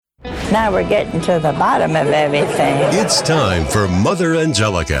Now we're getting to the bottom of everything. It's time for Mother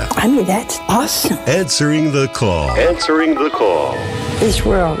Angelica. I mean, that's awesome. Answering the call. Answering the call. This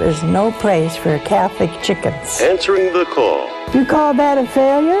world is no place for Catholic chickens. Answering the call. You call that a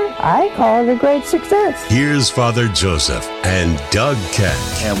failure? I call it a great success. Here's Father Joseph and Doug Keck.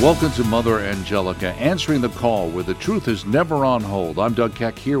 And welcome to Mother Angelica, Answering the Call, where the truth is never on hold. I'm Doug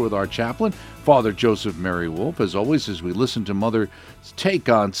Keck here with our chaplain, Father Joseph Mary Wolf, as always, as we listen to Mother's take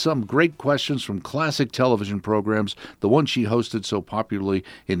on some great questions from classic television programs, the one she hosted so popularly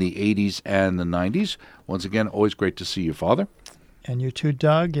in the 80s and the 90s. Once again, always great to see you, Father. And you too,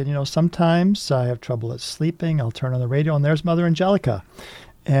 Doug. And, sometimes I have trouble at sleeping. I'll turn on the radio, and there's Mother Angelica.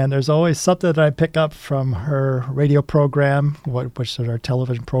 And there's always something that I pick up from her radio program, which is our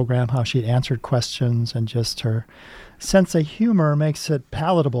television program, how she answered questions, and just her sense of humor makes it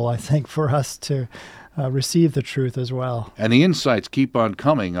palatable, I think, for us to receive the truth as well. And the insights keep on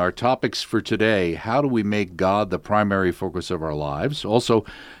coming. Our topics for today: how do we make God the primary focus of our lives? Also,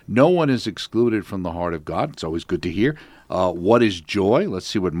 no one is excluded from the heart of God. It's always good to hear. What is joy? Let's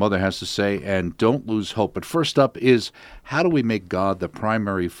see what Mother has to say. And don't lose hope. But first up is, how do we make God the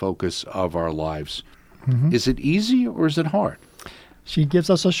primary focus of our lives? Mm-hmm. Is it easy or is it hard? She gives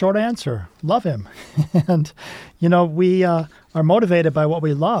us a short answer. Love him. And, we are motivated by what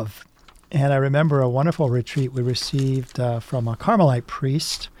we love. And I remember a wonderful retreat we received from a Carmelite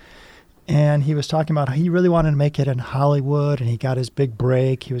priest. And he was talking about how he really wanted to make it in Hollywood, and he got his big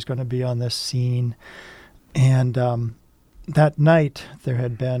break. He was going to be on this scene. And that night, there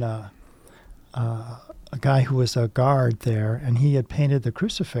had been a guy who was a guard there, and he had painted the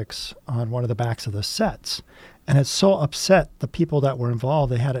crucifix on one of the backs of the sets. And it so upset the people that were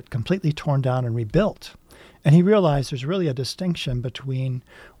involved, they had it completely torn down and rebuilt. And he realized there's really a distinction between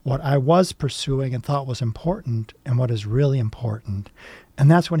what I was pursuing and thought was important and what is really important.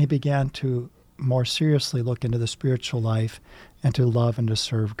 And that's when he began to more seriously look into the spiritual life and to love and to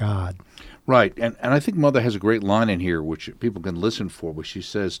serve God. Right. And I think Mother has a great line in here, which people can listen for, where she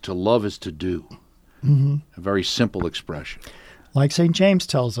says, to love is to do. Mm-hmm. A very simple expression. Like St. James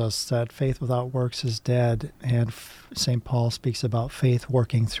tells us that faith without works is dead, and St. Paul speaks about faith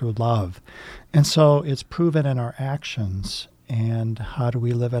working through love. And so it's proven in our actions. And how do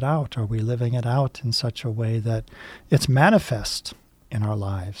we live it out? Are we living it out in such a way that it's manifest in our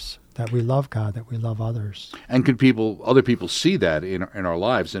lives, that we love God, that we love others? And could other people see that in our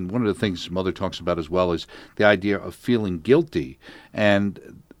lives? And one of the things Mother talks about as well is the idea of feeling guilty.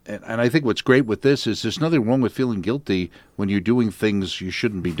 And I think what's great with this is there's nothing wrong with feeling guilty when you're doing things you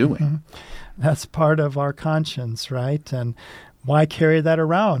shouldn't be doing. Mm-hmm. That's part of our conscience, right? And why carry that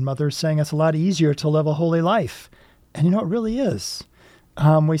around? Mother's saying it's a lot easier to live a holy life. And it really is.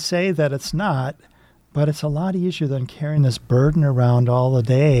 We say that it's not, but it's a lot easier than carrying this burden around all the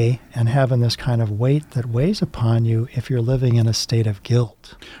day and having this kind of weight that weighs upon you if you're living in a state of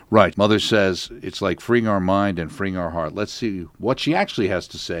guilt. Right. Mother says it's like freeing our mind and freeing our heart. Let's see what she actually has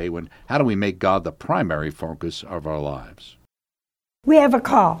to say how do we make God the primary focus of our lives? We have a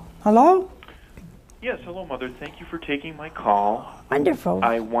call. Hello? Yes, hello, Mother. Thank you for taking my call. Wonderful.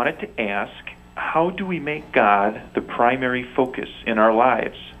 I wanted to ask, how do we make God the primary focus in our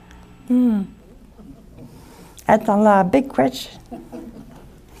lives? That's a big question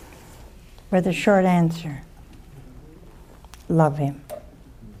with a short answer. Love him.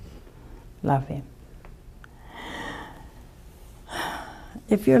 Love him.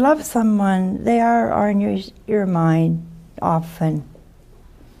 If you love someone, they are on your mind often,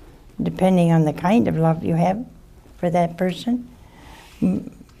 depending on the kind of love you have for that person,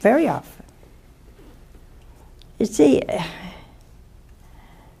 very often. You see,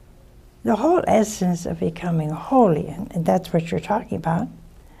 the whole essence of becoming holy, and that's what you're talking about,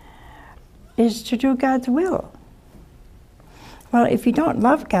 is to do God's will. Well, if you don't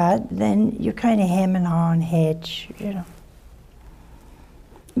love God, then you kind of hem and haw and hedge, You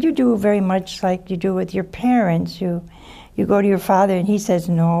do very much like you do with your parents. You go to your father and he says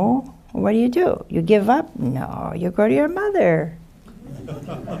no. What do? You give up? No. You go to your mother.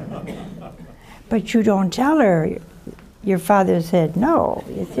 But you don't tell her your father said no.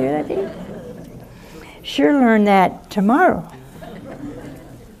 You see what I mean? She'll learn that tomorrow.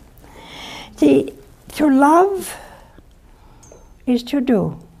 See, to love is to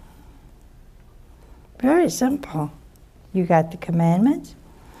do. Very simple. You got the commandments.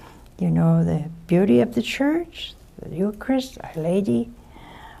 You know the beauty of the church, the Eucharist, Our Lady,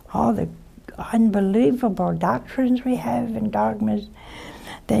 all the unbelievable doctrines we have and dogmas.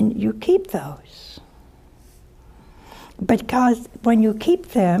 Then you keep those. Because when you keep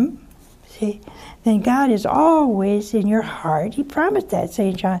them, See, then God is always in your heart. He promised that,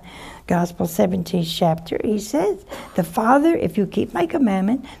 St. John Gospel 17th chapter. He says, the Father, if you keep my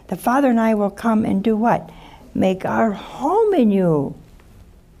commandment, the Father and I will come and do what? Make our home in you.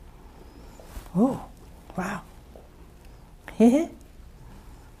 Oh, wow.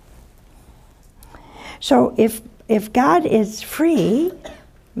 So if God is free,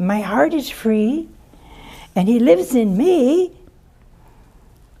 my heart is free, and He lives in me,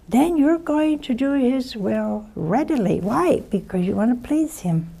 then you're going to do His will readily. Why? Because you want to please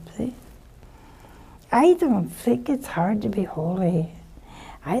Him. See? I don't think it's hard to be holy.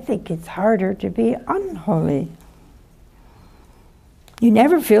 I think it's harder to be unholy. You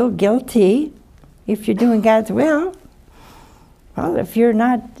never feel guilty if you're doing God's will. Well, if you're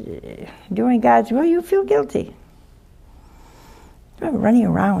not doing God's will, you feel guilty. You're running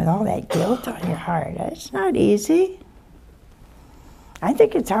around with all that guilt on your heart. It's not easy. I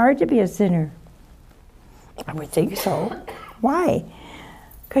think it's hard to be a sinner. I would think so. Why?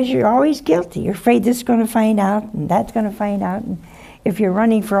 Because you're always guilty. You're afraid this is going to find out, and that's going to find out. And if you're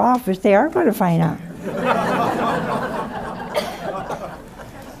running for office, they are going to find out.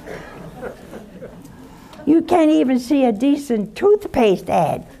 You can't even see a decent toothpaste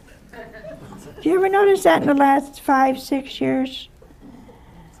ad. Do you ever notice that in the last 5-6 years?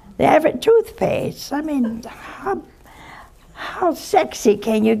 They have a toothpaste. I mean, how sexy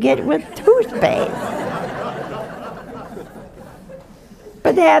can you get with toothpaste?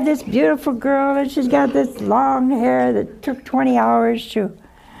 But they have this beautiful girl, and she's got this long hair that took 20 hours to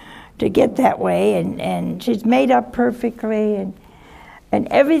get that way, and she's made up perfectly, and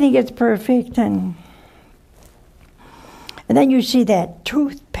everything is perfect, and then you see that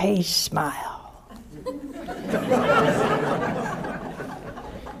toothpaste smile.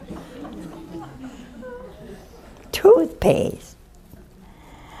 Toothpaste.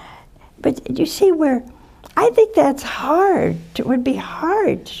 But you see where, I think that's hard. It would be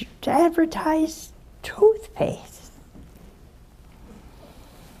hard to advertise toothpaste.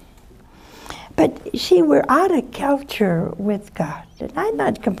 But see, we're out of culture with God. And I'm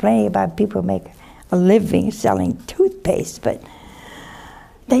not complaining about people make a living selling toothpaste, but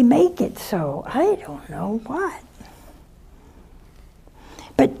they make it so. I don't know what.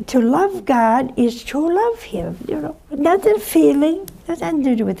 But to love God is to love Him. You know, nothing feeling, nothing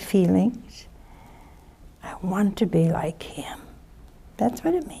to do with feelings. I want to be like Him. That's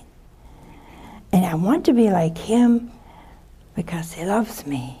what it means. And I want to be like Him because He loves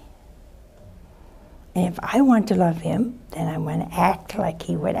me. And if I want to love Him, then I want to act like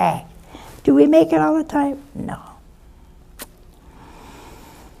He would act. Do we make it all the time? No.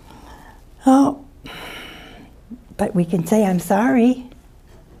 Oh, but we can say, I'm sorry.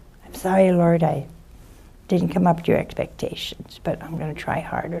 I'm sorry, Lord, I didn't come up to your expectations, but I'm going to try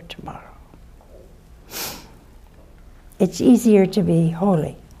harder tomorrow. It's easier to be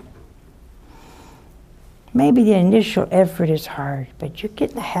holy. Maybe the initial effort is hard, but you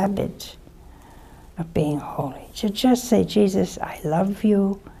get in the habit of being holy. So just say, Jesus, I love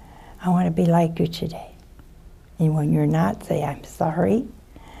you. I want to be like you today. And when you're not, say, I'm sorry.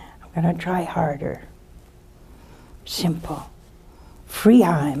 I'm going to try harder. Simple. Free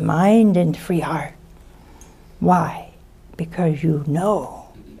mind and free heart. Why? Because you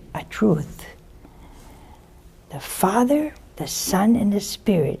know a truth. The Father, the Son, and the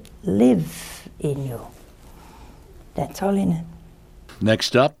Spirit live in you. That's holiness.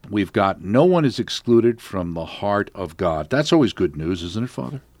 Next up, we've got no one is excluded from the heart of God. That's always good news, isn't it,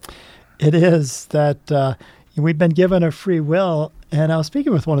 Father? It is that we've been given a free will, and I was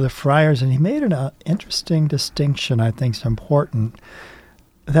speaking with one of the friars, and he made an interesting distinction I think is important,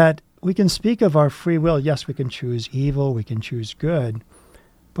 that we can speak of our free will. Yes, we can choose evil, we can choose good,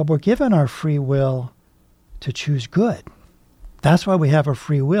 but we're given our free will to choose good. That's why we have a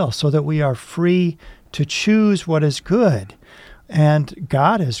free will, so that we are free to choose what is good. And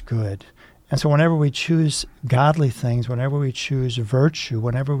God is good. And so whenever we choose godly things, whenever we choose virtue,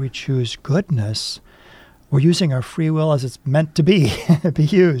 whenever we choose goodness, we're using our free will as it's meant to be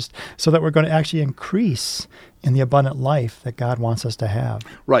used, so that we're going to actually increase in the abundant life that God wants us to have.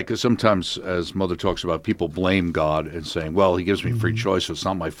 Right, because sometimes, as Mother talks about, people blame God and saying, well, He gives me free choice, so it's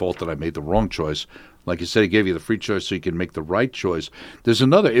not my fault that I made the wrong choice. Like you said, He gave you the free choice so you can make the right choice. There's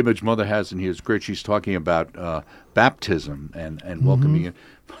another image Mother has in here. It's great. She's talking about baptism and welcoming you.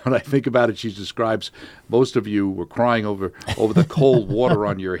 When I think about it, she describes most of you were crying over the cold water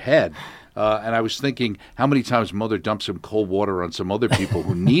on your head. And I was thinking how many times Mother dumped some cold water on some other people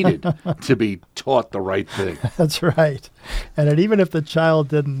who needed to be taught the right thing. That's right. And even if the child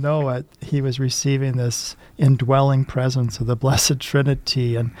didn't know it, he was receiving this indwelling presence of the Blessed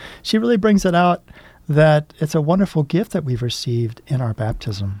Trinity. And she really brings it out that it's a wonderful gift that we've received in our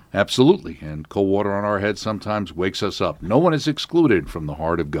baptism. Absolutely. And cold water on our head sometimes wakes us up. No one is excluded from the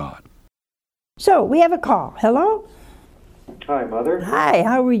heart of God. So we have a call. Hello? Hi, Mother. Hi,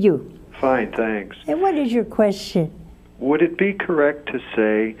 how are you? Fine, thanks. And what is your question? Would it be correct to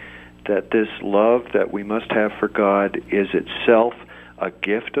say that this love that we must have for God is itself a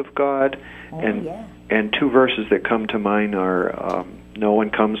gift of God? And two verses that come to mind are no one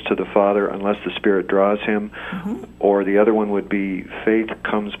comes to the Father unless the Spirit draws him, or the other one would be faith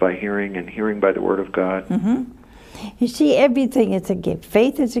comes by hearing and hearing by the Word of God. You see, everything is a gift.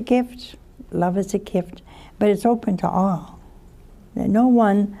 Faith is a gift, love is a gift, but it's open to all. No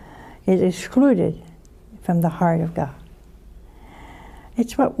one is excluded from the heart of God.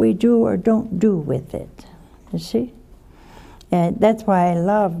 It's what we do or don't do with it, you see? And that's why I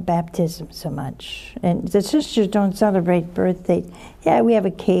love baptism so much. And the sisters don't celebrate birthdays. Yeah, we have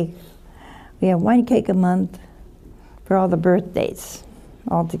a cake. We have one cake a month for all the birthdays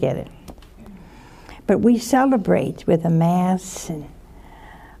all together. But we celebrate with a Mass and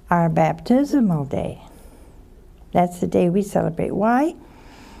our baptismal day. That's the day we celebrate. Why?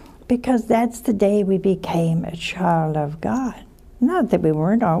 Because that's the day we became a child of God. Not that we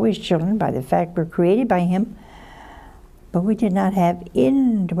weren't always children by the fact we're created by Him, but we did not have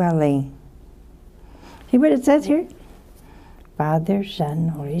indwelling. See what it says here? Father, Son,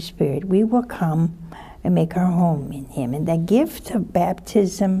 Holy Spirit, we will come and make our home in Him. And the gift of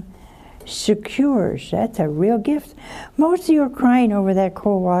baptism secures. That's a real gift. Most of you are crying over that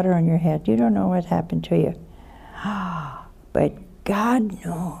cold water on your head. You don't know what happened to you. But God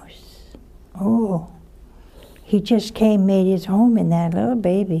knows. Oh, He just came, made His home in that little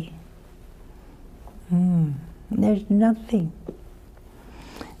baby. There's nothing.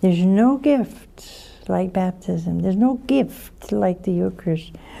 There's no gift like baptism. There's no gift like the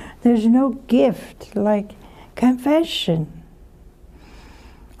Eucharist. There's no gift like confession.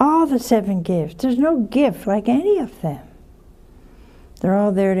 All the 7 gifts. There's no gift like any of them. They're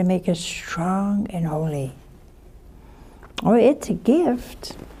all there to make us strong and holy. Oh, it's a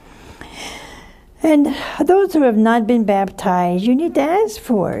gift. And those who have not been baptized, you need to ask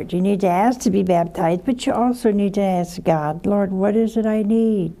for it. You need to ask to be baptized, but you also need to ask God, Lord, what is it I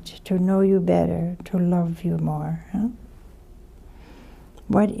need to know you better, to love you more? Huh?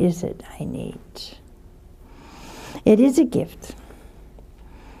 What is it I need? It is a gift.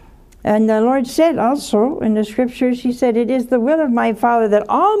 And the Lord said also in the Scriptures, He said, it is the will of my Father that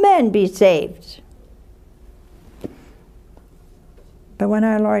all men be saved. But when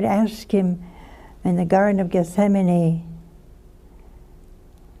our Lord asked Him, in the Garden of Gethsemane,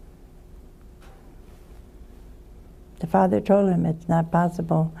 the Father told Him it's not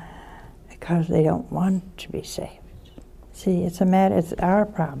possible because they don't want to be saved. See, it's our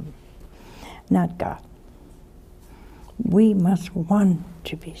problem, not God. We must want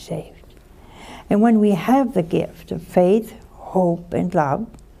to be saved. And when we have the gift of faith, hope, and love,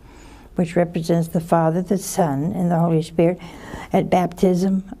 which represents the Father, the Son, and the Holy Spirit, at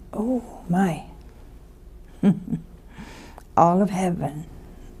baptism, oh my, all of heaven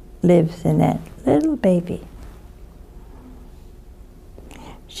lives in that little baby.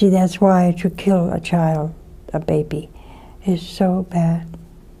 See, that's why to kill a child, a baby, is so bad.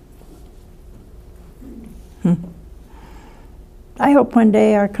 I hope one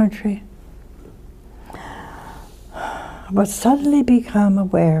day our country will suddenly become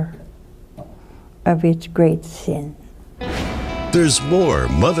aware of its great sin. There's more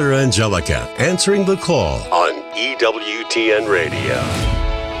Mother Angelica answering the call on EWTN Radio.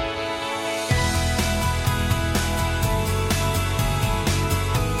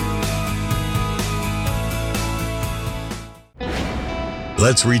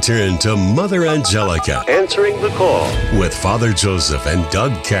 Let's return to Mother Angelica answering the call with Father Joseph and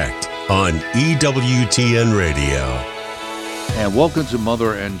Doug Keck on EWTN Radio. And welcome to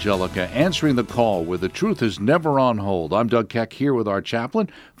Mother Angelica, answering the call where the truth is never on hold. I'm Doug Keck here with our chaplain,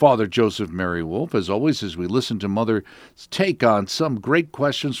 Father Joseph Mary Wolf, as always, as we listen to Mother's take on some great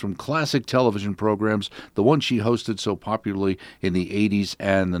questions from classic television programs, the one she hosted so popularly in the 80s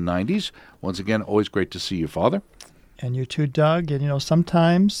and the 90s. Once again, always great to see you, Father. And you too, Doug. And,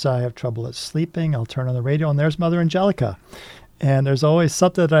 sometimes I have trouble at sleeping. I'll turn on the radio, and there's Mother Angelica. And there's always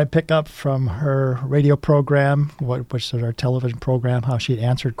something that I pick up from her radio program, which is our television program, how she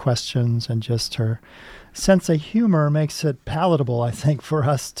answered questions, and just her sense of humor makes it palatable, I think, for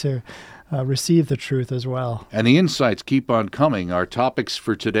us to receive the truth as well. And the insights keep on coming. Our topics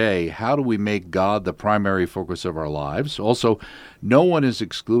for today: how do we make God the primary focus of our lives? Also, no one is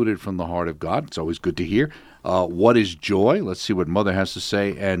excluded from the heart of God. It's always good to hear. What is joy? Let's see what Mother has to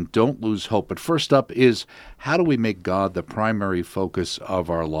say. And don't lose hope. But first up is, how do we make God the primary focus of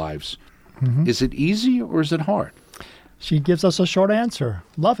our lives? Mm-hmm. Is it easy or is it hard? She gives us a short answer.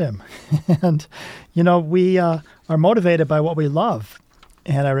 Love him. And, we are motivated by what we love.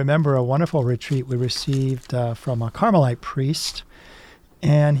 And I remember a wonderful retreat we received from a Carmelite priest.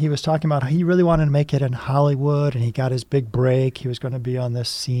 And he was talking about how he really wanted to make it in Hollywood, and he got his big break. He was going to be on this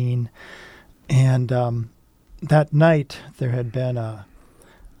scene. And that night, there had been a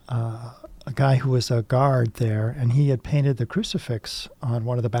guy who was a guard there, and he had painted the crucifix on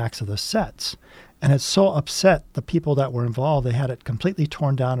one of the backs of the sets. And it so upset the people that were involved, they had it completely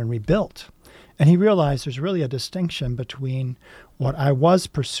torn down and rebuilt. And he realized there's really a distinction between what I was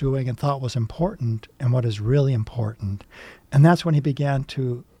pursuing and thought was important and what is really important. And that's when he began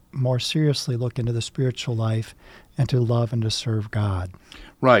to more seriously look into the spiritual life and to love and to serve God.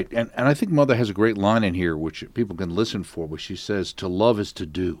 Right. And I think Mother has a great line in here, which people can listen for, where she says, to love is to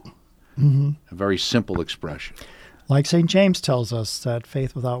do. Mm-hmm. A very simple expression. Like St. James tells us that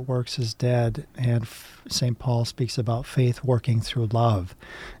faith without works is dead, and St. Paul speaks about faith working through love.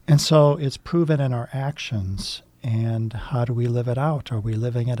 And so it's proven in our actions. And how do we live it out? Are we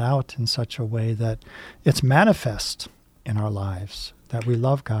living it out in such a way that it's manifest in our lives, that we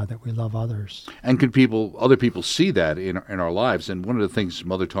love God, that we love others? And can other people see that in our lives? And one of the things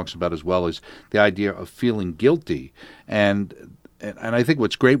Mother talks about as well is the idea of feeling guilty. And I think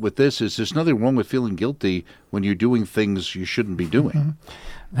what's great with this is there's nothing wrong with feeling guilty when you're doing things you shouldn't be doing. Mm-hmm.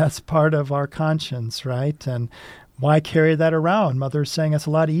 That's part of our conscience, right? And why carry that around? Mother's saying it's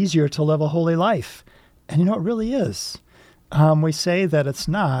a lot easier to live a holy life. And it really is. We say that it's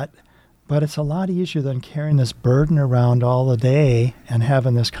not, but it's a lot easier than carrying this burden around all the day and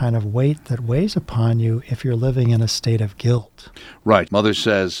having this kind of weight that weighs upon you if you're living in a state of guilt. Right. Mother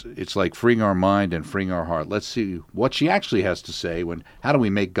says it's like freeing our mind and freeing our heart. Let's see what she actually has to say how do we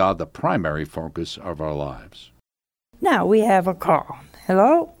make God the primary focus of our lives? Now we have a call.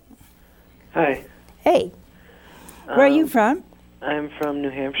 Hello? Hi. Hey. Where are you from? I'm from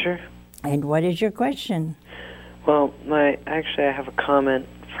New Hampshire. And what is your question? Well, I have a comment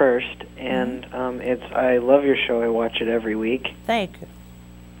first, and it's I love your show. I watch it every week. Thank you.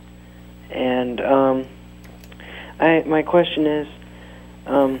 And my question is,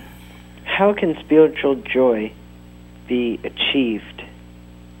 how can spiritual joy be achieved?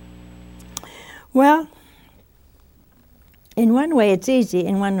 Well, in one way it's easy,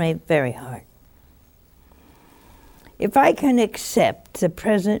 in one way very hard. If I can accept the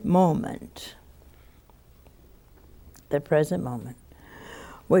present moment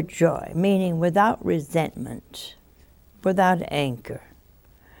with joy, meaning without resentment, without anger,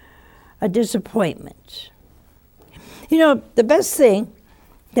 a disappointment. The best thing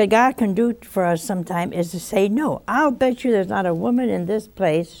that God can do for us sometime is to say no. I'll bet you there's not a woman in this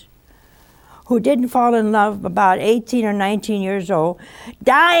place who didn't fall in love about 18 or 19 years old,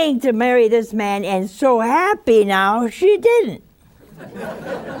 dying to marry this man, and so happy now she didn't.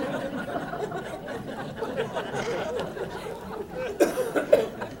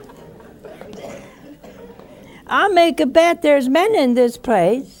 I'll make a bet there's men in this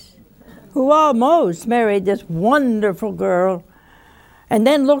place who almost married this wonderful girl and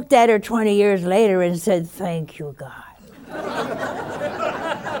then looked at her 20 years later and said, "Thank you, God."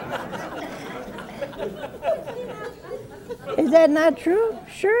 Is that not true?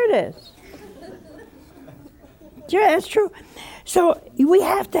 Sure it is. Yeah, that's true. So we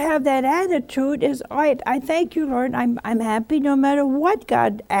have to have that attitude is, all right, I thank you, Lord. I'm happy no matter what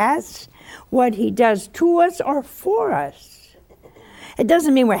God asks, what he does to us or for us. It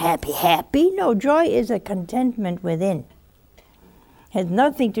doesn't mean we're happy. No, joy is a contentment within. It has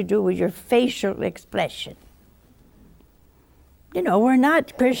nothing to do with your facial expression. We're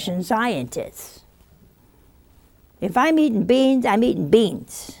not Christian scientists. If I'm eating beans, I'm eating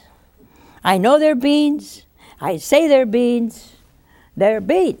beans. I know they're beans. I say they're beans. They're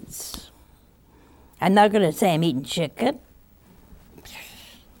beans. I'm not going to say I'm eating chicken.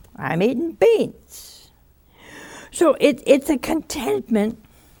 I'm eating beans. So it's a contentment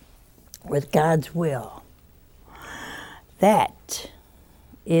with God's will. That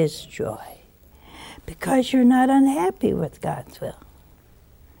is joy. Because you're not unhappy with God's will.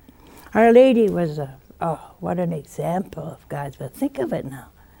 Our Lady was what an example of God's will. Think of it now.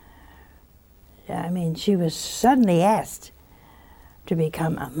 She was suddenly asked to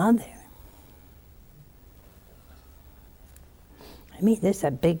become a mother. I mean, this is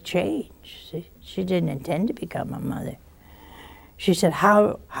a big change. She didn't intend to become a mother. She said,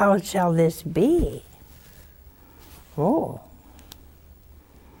 how shall this be? Oh.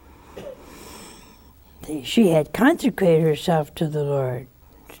 She had consecrated herself to the Lord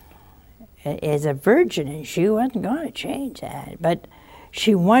as a virgin, and she wasn't going to change that. But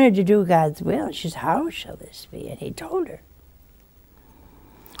she wanted to do God's will. She said, how shall this be? And he told her.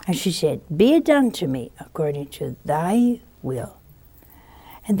 And she said, be it done to me according to thy will.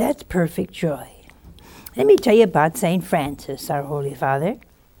 And that's perfect joy. Let me tell you about St. Francis, our Holy Father.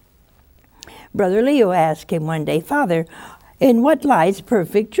 Brother Leo asked him one day, Father, in what lies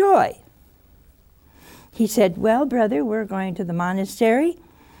perfect joy? He said, well, brother, we're going to the monastery,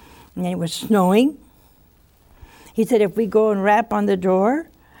 and it was snowing. He said, if we go and rap on the door,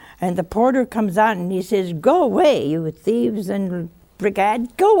 and the porter comes out and he says, go away, you thieves and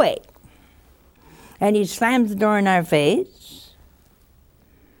brigade, go away. And he slams the door in our face.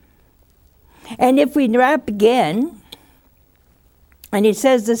 And if we rap again, and he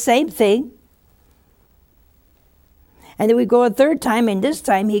says the same thing, and then we go a third time, and this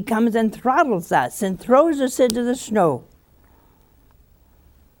time he comes and throttles us and throws us into the snow.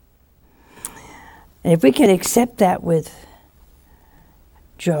 And if we can accept that with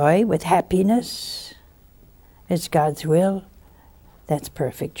joy, with happiness, it's God's will, that's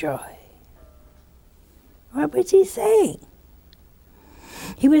perfect joy. What was he saying?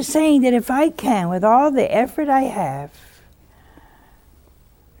 He was saying that if I can, with all the effort I have,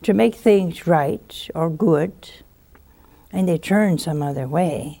 to make things right or good, and they turn some other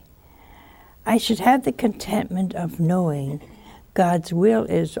way, I should have the contentment of knowing God's will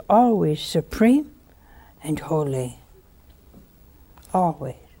is always supreme and holy.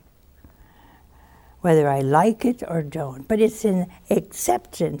 Always. Whether I like it or don't. But it's an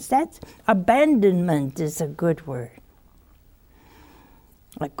acceptance. That's abandonment is a good word.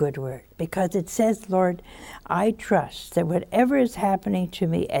 A good word. Because it says, Lord, I trust that whatever is happening to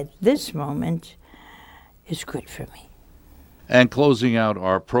me at this moment is good for me. And closing out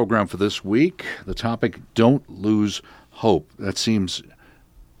our program for this week, the topic, don't lose hope. That seems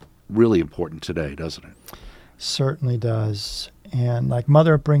really important today, doesn't it? Certainly does. And like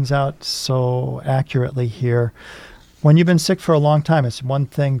Mother brings out so accurately here, when you've been sick for a long time, it's one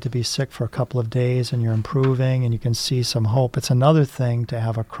thing to be sick for a couple of days and you're improving and you can see some hope. It's another thing to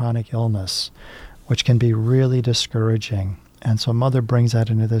have a chronic illness, which can be really discouraging. And so Mother brings that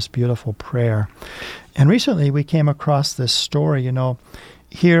into this beautiful prayer. And recently we came across this story,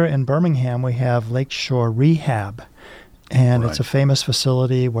 here in Birmingham we have Lakeshore Rehab. And It's a famous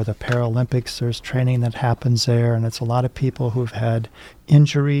facility where the Paralympics, there's training that happens there, and it's a lot of people who've had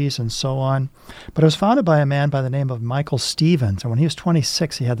injuries and so on. But it was founded by a man by the name of Michael Stevens, and when he was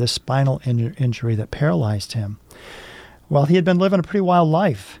 26, he had this spinal injury that paralyzed him. Well, he had been living a pretty wild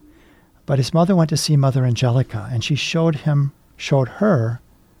life, but his mother went to see Mother Angelica, and she showed her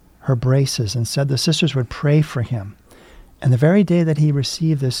braces and said the sisters would pray for him. And the very day that he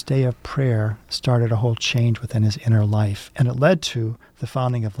received this day of prayer started a whole change within his inner life. And it led to the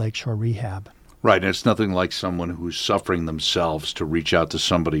founding of Lakeshore Rehab. Right, and it's nothing like someone who's suffering themselves to reach out to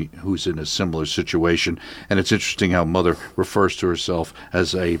somebody who's in a similar situation. And it's interesting how Mother refers to herself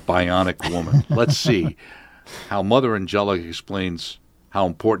as a bionic woman. Let's see how Mother Angelica explains how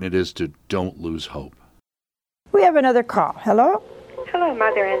important it is to don't lose hope. We have another call. Hello? Hello,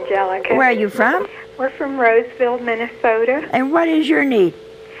 Mother Angelica. Where are you from? We're from Roseville, Minnesota. And what is your need?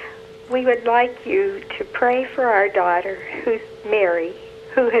 We would like you to pray for our daughter, who's Mary,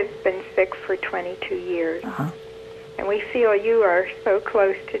 who has been sick for 22 years. Uh-huh. And we feel you are so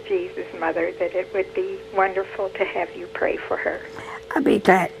close to Jesus, Mother, that it would be wonderful to have you pray for her. I'll be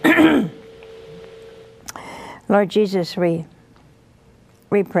glad. Lord Jesus, we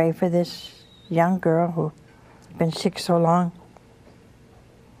pray for this young girl who's been sick so long.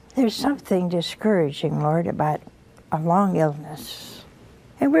 There's something discouraging, Lord, about a long illness.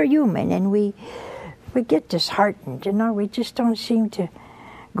 And we're human, and we get disheartened, we just don't seem to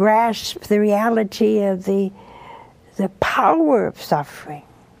grasp the reality of the power of suffering.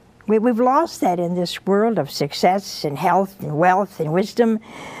 We've lost that in this world of success and health and wealth and wisdom.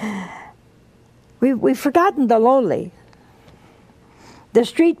 We've forgotten the lowly. The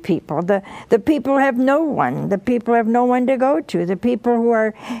street people, the people who have no one, the people who have no one to go to, the people who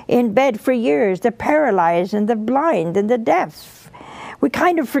are in bed for years, the paralyzed and the blind and the deaf. We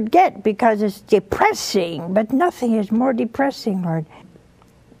kind of forget because it's depressing, but nothing is more depressing, Lord,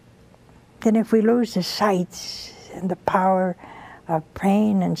 than if we lose the sight and the power of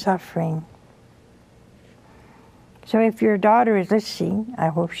pain and suffering. So if your daughter is listening, I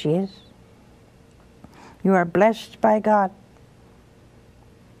hope she is, you are blessed by God.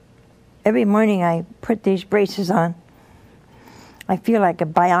 every morning I put these braces on. I feel like a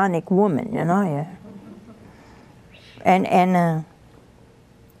bionic woman, you know. Yeah. And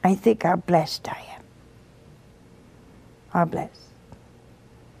I think how blessed I am. How blessed.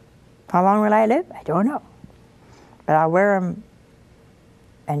 How long will I live? I don't know. But I'll wear them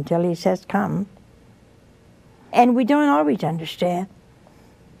until he says come. And we don't always understand,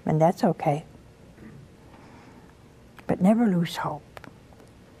 and that's okay. But never lose hope.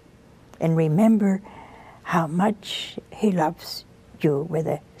 And remember how much he loves you with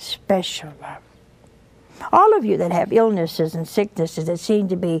a special love. All of you that have illnesses and sicknesses that seem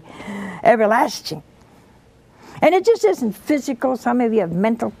to be everlasting. And it just isn't physical. Some of you have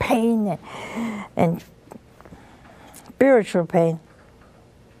mental pain and spiritual pain.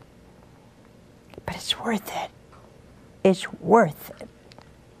 But it's worth it. It's worth it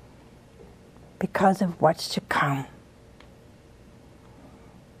because of what's to come.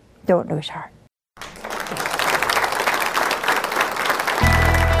 Don't lose heart.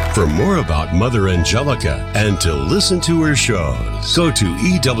 For more about Mother Angelica and to listen to her shows, go to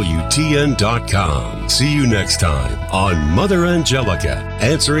EWTN.com. See you next time on Mother Angelica,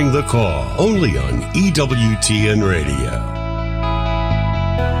 Answering the Call, only on EWTN Radio.